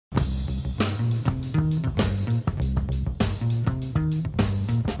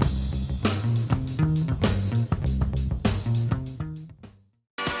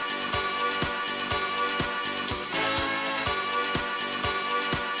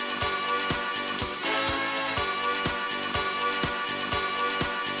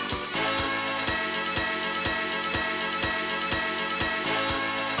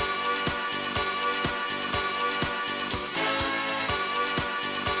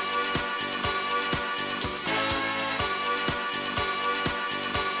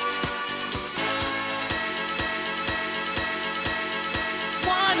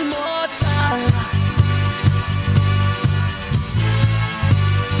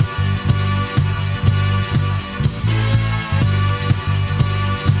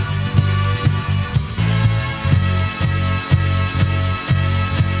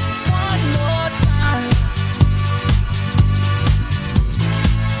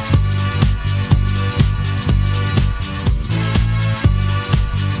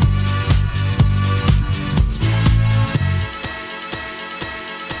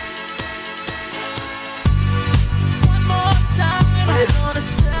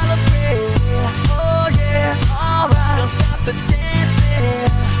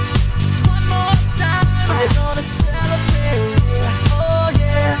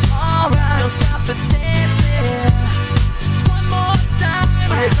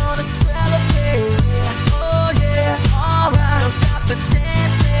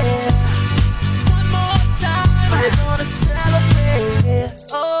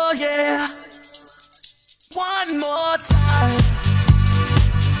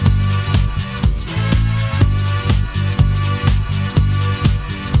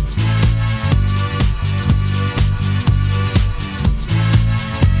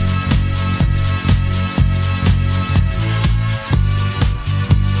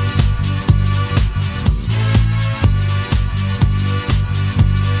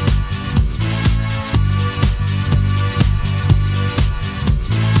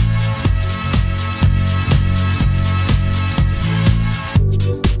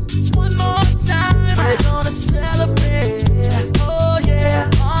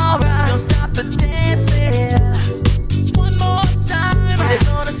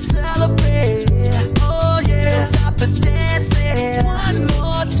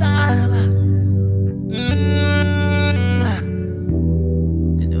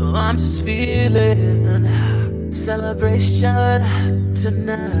celebration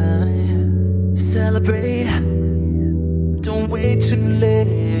tonight. Celebrate, don't wait too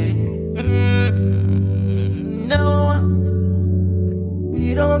late. No,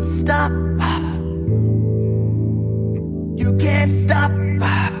 we don't stop. You can't stop.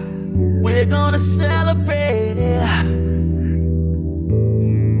 We're gonna celebrate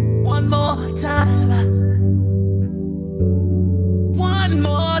one more time. One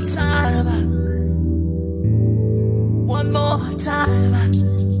more time. One more time.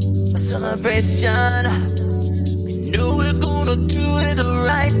 A celebration. We know we're gonna do it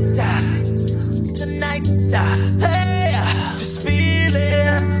right tonight. Hey, just feel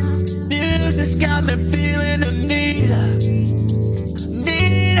it. Music's got me feeling the need.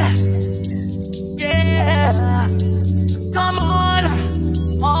 Yeah. Come on.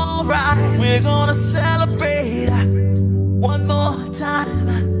 Alright, we're gonna celebrate one more time.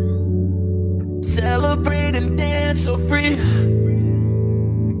 Celebrate and dance so free.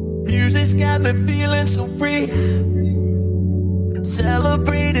 Music's got me feeling so free.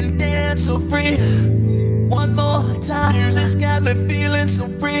 Celebrate and dance so free. One more time. Music's got me feeling so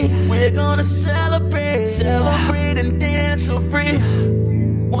free. We're gonna celebrate. Celebrate and dance so free.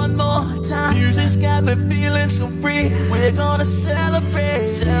 One more time. Music's got me feeling so free. We're gonna celebrate.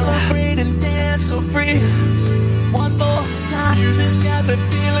 Celebrate and dance so free. One more time. Music's got me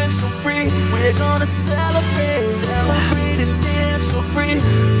feeling so free. We're gonna celebrate. Celebrate and dance so free.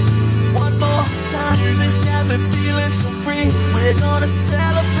 One more time. Music's got me feeling so free. We're gonna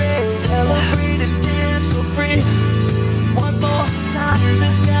celebrate. Celebrate and dance so free. One more time.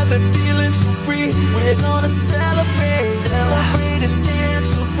 Music's got me feeling so free. We're gonna celebrate. Celebrate and dance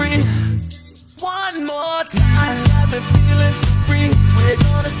so free. One more time. Music's got me feeling so free.